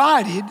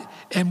excited,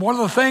 and one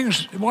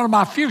of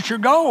my future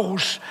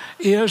goals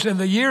is in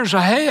the years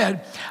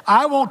ahead,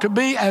 I want to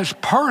be as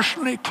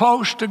personally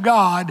close to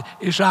God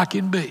as I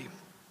can be.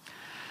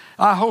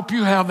 I hope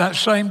you have that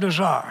same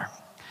desire.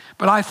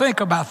 But I think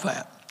about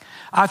that.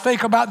 I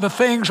think about the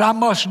things I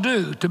must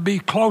do to be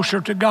closer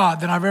to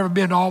God than I've ever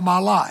been all my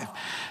life.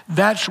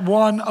 That's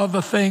one of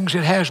the things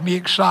that has me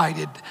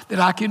excited, that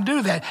I can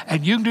do that.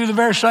 And you can do the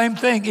very same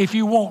thing if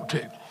you want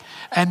to.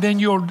 And then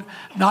you'll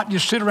not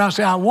just sit around and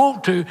say, I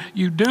want to.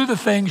 You do the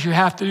things you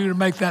have to do to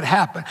make that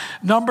happen.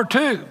 Number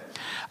two,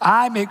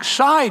 I'm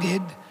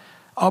excited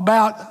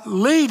about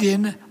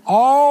leading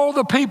all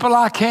the people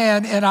I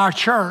can in our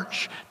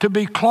church to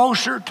be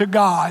closer to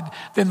God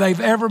than they've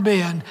ever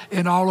been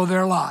in all of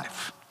their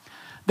life.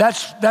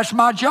 That's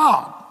my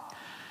job.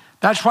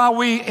 That's why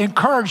we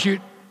encourage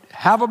you,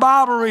 have a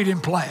Bible reading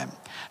plan,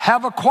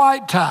 have a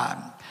quiet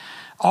time.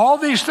 All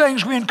these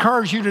things we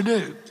encourage you to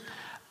do.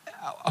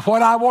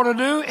 What I want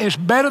to do is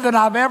better than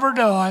I've ever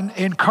done,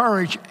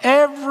 encourage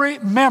every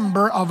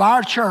member of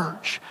our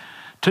church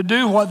to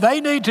do what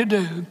they need to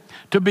do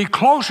to be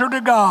closer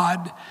to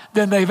God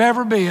than they've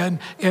ever been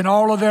in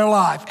all of their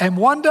life. And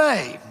one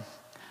day,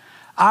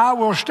 I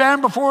will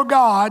stand before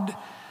God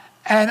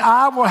and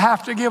I will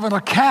have to give an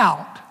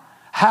account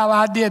how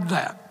I did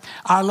that.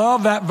 I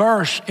love that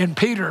verse in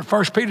Peter.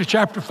 1 Peter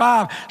chapter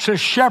 5 says,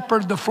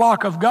 shepherd the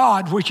flock of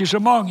God which is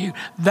among you.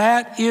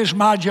 That is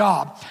my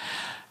job.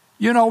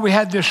 You know, we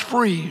had this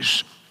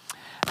freeze,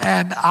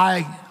 and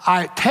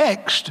I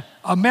text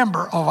a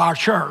member of our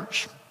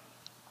church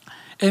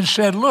and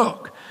said,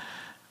 look,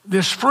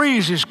 this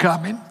freeze is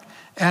coming,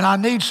 and I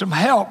need some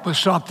help with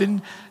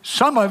something.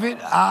 Some of it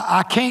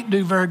I can't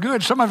do very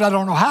good. Some of it I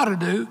don't know how to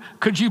do.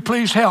 Could you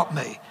please help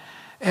me?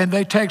 And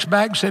they text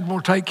back and said,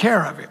 we'll take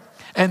care of it.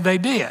 And they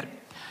did.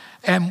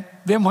 And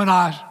then when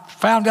I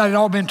found out it had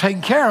all been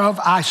taken care of,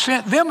 I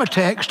sent them a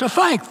text to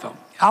thank them.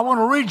 I want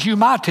to read you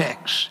my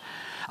text.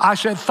 I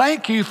said,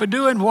 thank you for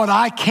doing what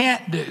I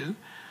can't do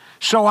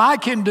so I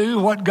can do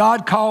what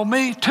God called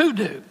me to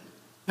do.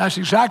 That's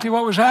exactly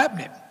what was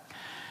happening.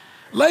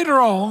 Later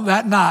on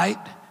that night,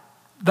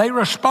 they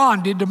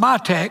responded to my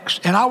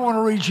text, and I want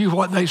to read you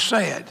what they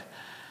said.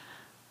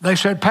 They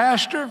said,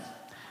 Pastor,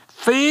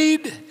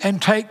 feed and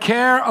take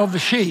care of the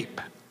sheep.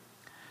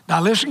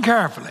 Now listen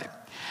carefully.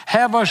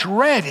 Have us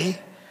ready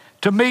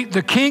to meet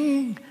the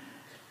King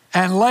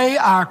and lay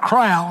our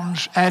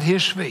crowns at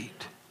his feet.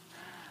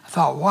 I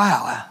thought,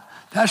 wow,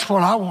 that's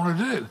what I want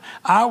to do.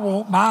 I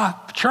want my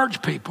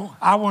church people,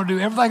 I want to do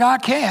everything I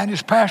can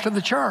as pastor of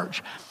the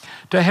church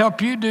to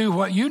help you do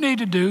what you need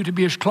to do to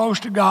be as close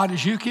to God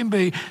as you can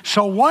be.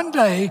 So one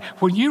day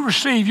when you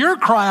receive your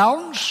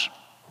crowns,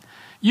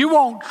 you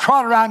won't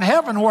trot around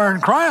heaven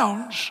wearing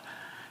crowns.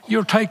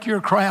 You'll take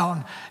your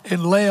crown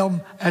and lay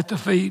them at the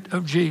feet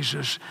of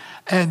Jesus.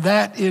 And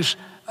that is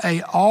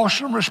an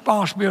awesome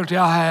responsibility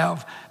I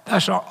have.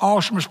 That's an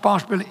awesome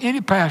responsibility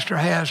any pastor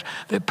has,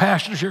 that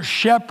pastors should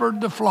shepherd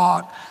the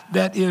flock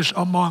that is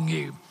among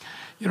you.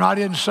 You know, I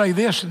didn't say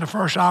this in the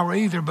first hour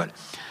either, but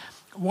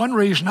one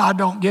reason I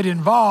don't get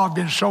involved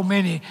in so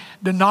many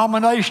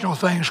denominational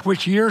things,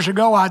 which years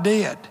ago I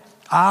did.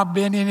 I've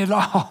been in it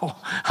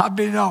all.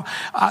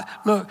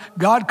 Look,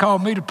 God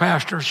called me to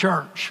pastor a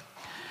church.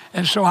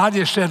 And so I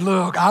just said,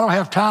 look, I don't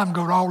have time to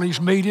go to all these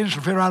meetings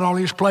and figure out all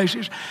these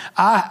places.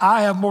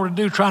 I have more to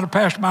do trying to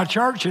pastor my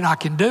church than I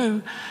can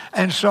do.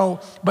 And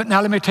so, but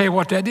now let me tell you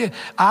what that did.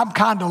 I'm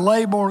kind of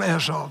labeled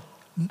as an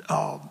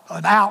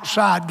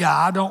outside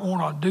guy. I don't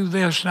want to do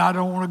this and I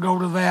don't want to go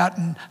to that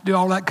and do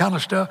all that kind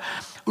of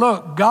stuff.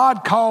 Look,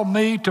 God called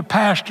me to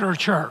pastor a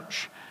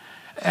church.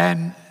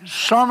 And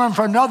sermon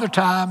for another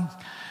time,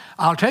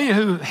 I'll tell you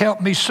who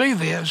helped me see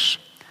this,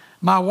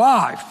 my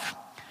wife.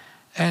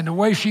 And the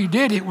way she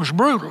did it was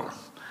brutal.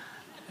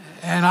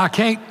 And I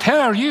can't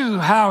tell you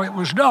how it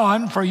was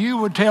done, for you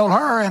would tell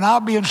her and I'll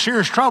be in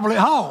serious trouble at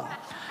home.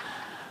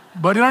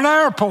 But in an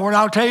airport,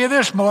 I'll tell you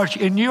this much,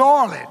 in New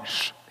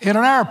Orleans, in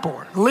an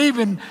airport,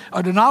 leaving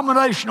a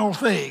denominational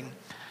thing,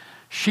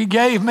 she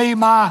gave me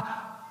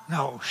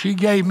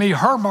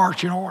her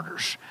marching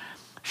orders.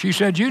 She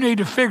said, you need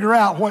to figure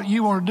out what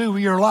you want to do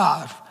with your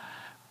life,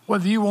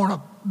 whether you want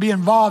to be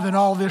involved in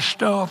all this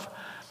stuff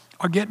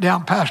or get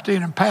down past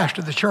in and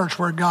pastor the church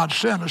where God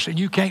sent us, and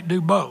you can't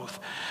do both.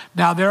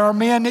 Now, there are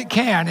men that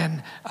can,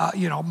 and,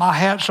 my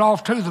hat's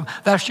off to them.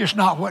 That's just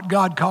not what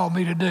God called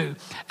me to do.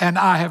 And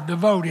I have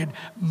devoted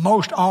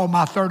most all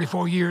my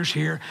 34 years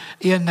here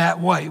in that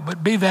way.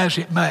 But be that as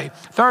it may.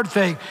 Third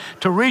thing,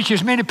 to reach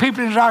as many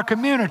people in our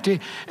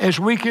community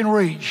as we can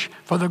reach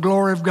for the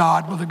glory of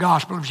God with the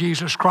gospel of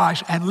Jesus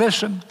Christ. And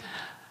listen,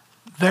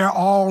 they're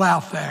all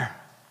out there.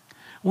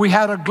 We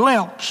had a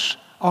glimpse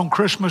on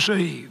Christmas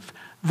Eve.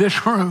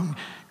 This room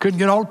couldn't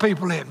get all the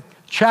people in.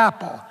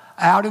 Chapel,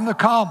 out in the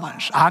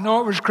commons. I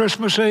know it was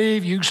Christmas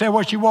Eve. You can say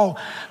what you want.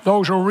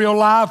 Those are real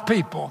live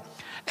people,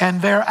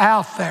 and they're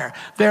out there.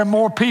 There are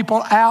more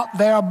people out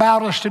there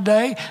about us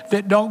today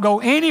that don't go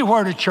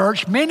anywhere to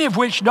church, many of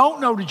which don't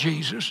know to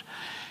Jesus.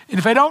 And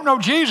if they don't know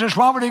Jesus,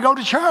 why would they go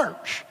to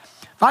church?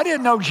 If I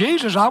didn't know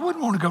Jesus, I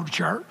wouldn't want to go to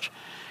church.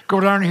 Go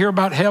down and hear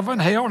about heaven,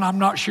 hell, and I'm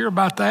not sure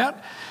about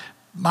that.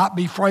 Might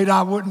be afraid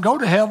I wouldn't go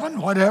to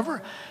heaven,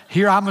 whatever.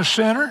 Here I'm a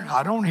sinner.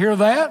 I don't hear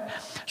that.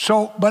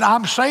 So, but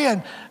I'm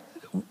saying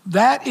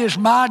that is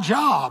my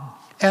job.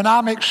 And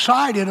I'm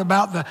excited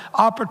about the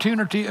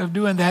opportunity of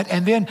doing that.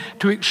 And then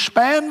to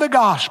expand the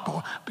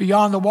gospel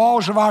beyond the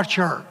walls of our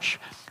church,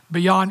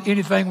 beyond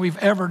anything we've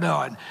ever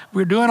done.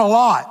 We're doing a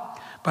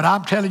lot. But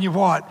I'm telling you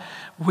what,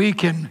 we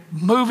can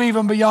move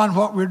even beyond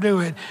what we're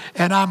doing.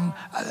 And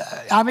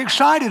I'm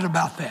excited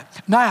about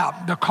that.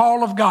 Now, the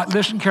call of God,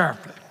 listen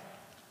carefully.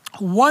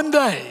 One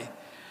day,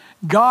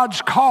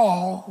 God's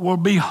call will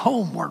be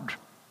homeward.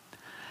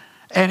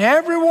 And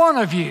every one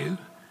of you,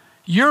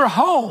 your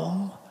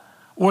home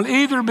will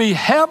either be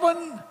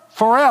heaven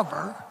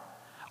forever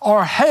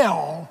or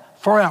hell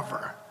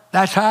forever.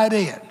 That's how it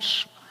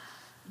ends.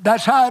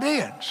 That's how it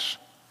ends.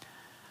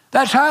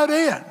 That's how it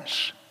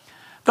ends.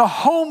 The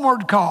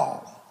homeward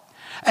call.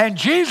 And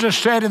Jesus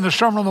said in the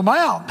Sermon on the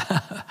Mount,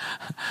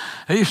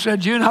 he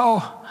said,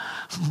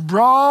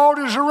 broad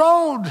is the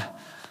road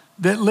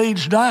that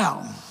leads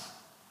down.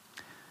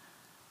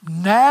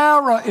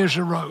 Narrow is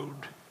the road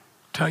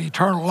to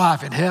eternal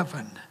life in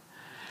heaven.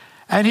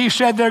 And he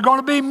said there are going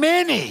to be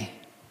many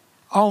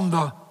on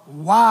the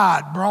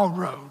wide, broad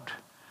road.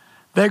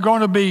 They're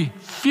going to be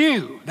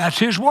few. That's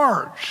his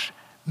words.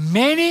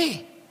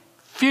 Many,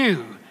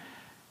 few.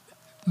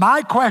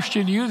 My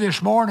question to you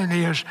this morning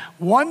is,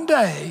 one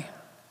day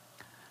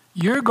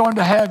you're going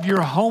to have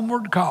your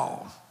homeward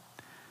call.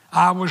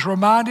 I was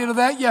reminded of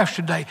that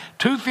yesterday.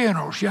 2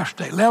 funerals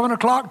yesterday, 11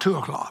 o'clock, 2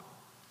 o'clock.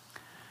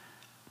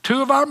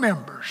 2 of our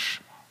members,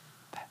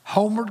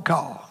 homeward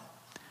call.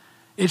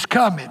 It's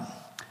coming.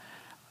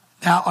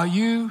 Now, are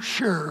you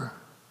sure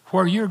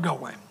where you're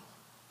going?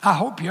 I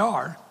hope you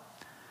are.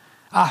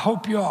 I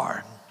hope you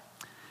are.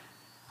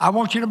 I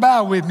want you to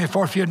bow with me,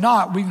 for if you're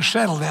not, we can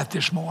settle that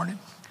this morning.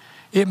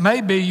 It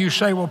may be you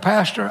say, well,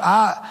 Pastor,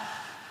 I'm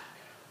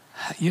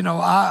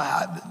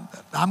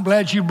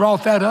glad you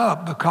brought that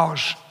up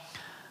because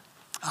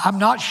I'm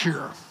not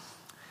sure.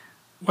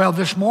 Well,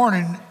 this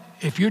morning,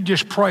 if you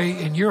just pray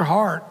in your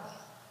heart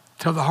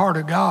to the heart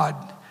of God,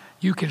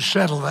 you can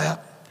settle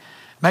that.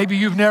 Maybe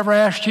you've never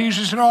asked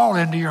Jesus at all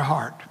into your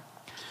heart.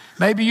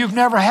 Maybe you've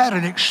never had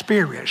an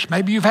experience.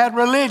 Maybe you've had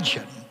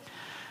religion.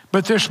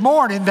 But this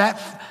morning,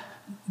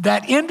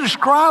 that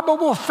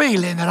indescribable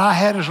feeling that I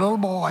had as a little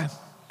boy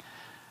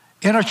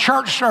in a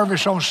church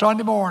service on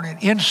Sunday morning,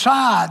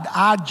 inside,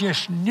 I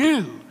just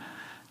knew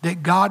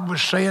that God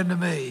was saying to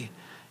me,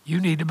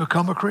 you need to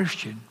become a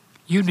Christian.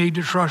 You need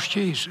to trust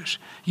Jesus.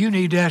 You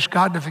need to ask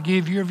God to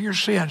forgive you of your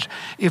sins.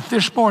 If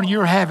this morning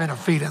you're having a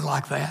feeling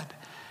like that,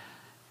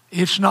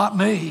 it's not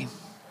me.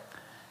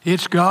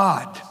 It's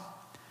God.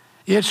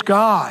 It's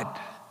God.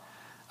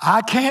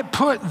 I can't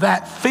put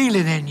that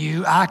feeling in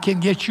you. I can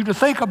get you to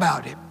think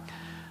about it.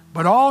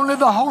 But only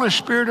the Holy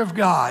Spirit of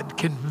God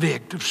can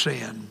convict of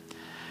sin.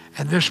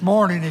 And this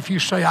morning, if you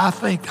say, I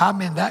think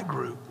I'm in that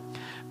group,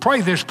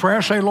 pray this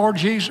prayer. Say, Lord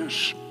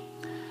Jesus,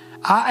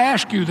 I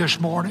ask you this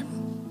morning,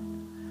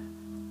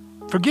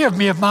 forgive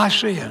me of my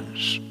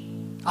sins.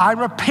 I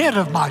repent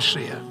of my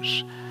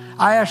sins.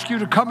 I ask you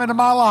to come into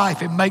my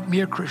life and make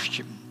me a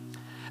Christian.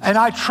 And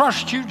I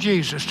trust you,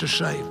 Jesus, to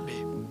save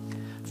me.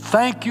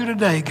 Thank you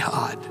today,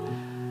 God.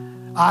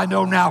 I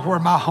know now where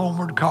my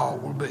homeward call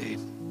will be.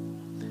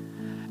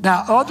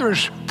 Now,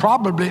 others,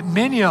 probably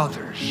many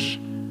others,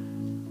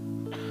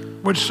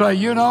 would say,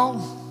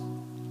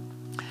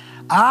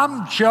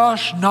 I'm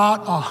just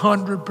not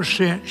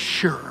 100%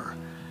 sure.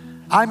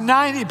 I'm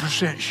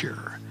 90%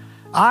 sure.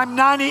 I'm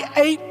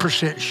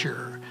 98%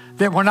 sure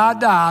that when I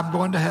die, I'm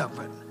going to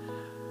heaven.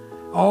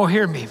 Oh,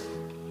 hear me.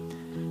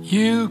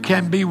 You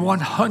can be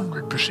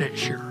 100%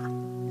 sure.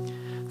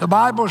 The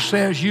Bible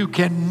says you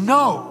can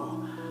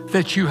know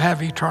that you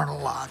have eternal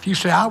life. You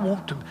say, I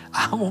want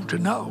to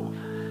know.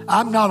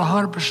 I'm not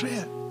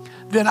 100%.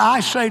 Then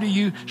I say to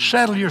you,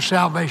 settle your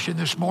salvation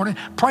this morning.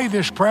 Pray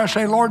this prayer.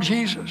 Say, Lord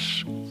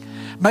Jesus,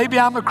 maybe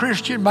I'm a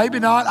Christian, maybe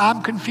not.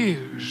 I'm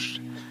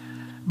confused.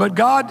 But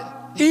God,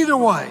 either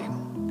way,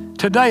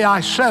 today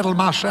I settle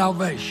my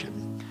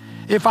salvation.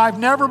 If I've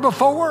never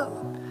before,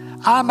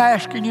 I'm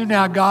asking you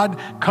now, God,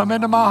 come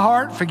into my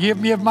heart, forgive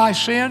me of my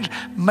sins,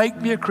 make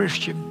me a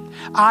Christian.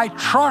 I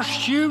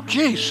trust you,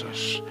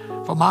 Jesus,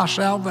 for my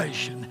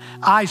salvation.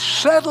 I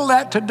settle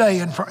that today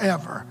and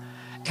forever.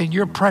 In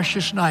your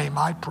precious name,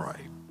 I pray.